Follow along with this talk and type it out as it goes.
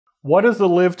What does the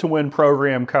Live to Win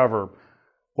program cover?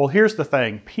 Well, here's the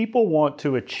thing. People want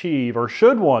to achieve or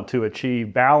should want to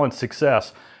achieve balanced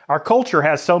success. Our culture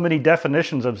has so many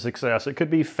definitions of success. It could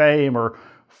be fame or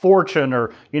fortune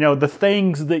or, the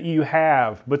things that you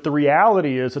have. But the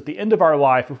reality is at the end of our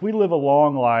life, if we live a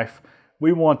long life,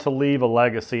 we want to leave a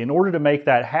legacy. In order to make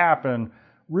that happen,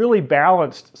 really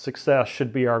balanced success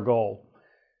should be our goal.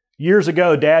 Years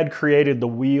ago, Dad created the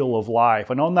wheel of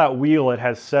life, and on that wheel it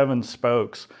has 7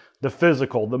 spokes: the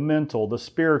physical, the mental, the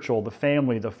spiritual, the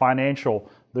family, the financial,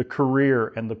 the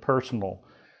career, and the personal.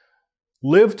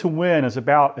 Live to Win is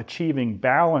about achieving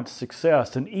balanced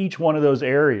success in each one of those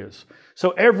areas.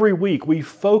 So every week we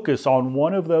focus on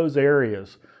one of those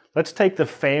areas. Let's take the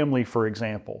family, for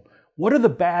example. What are the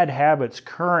bad habits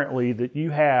currently that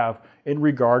you have in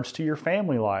regards to your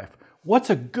family life? What's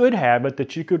a good habit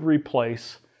that you could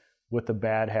replace with a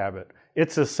bad habit?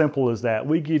 It's as simple as that.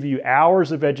 We give you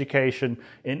hours of education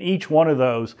in each one of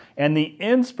those and the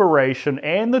inspiration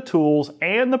and the tools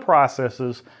and the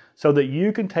processes so that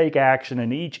you can take action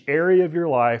in each area of your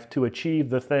life to achieve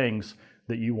the things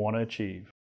that you want to achieve.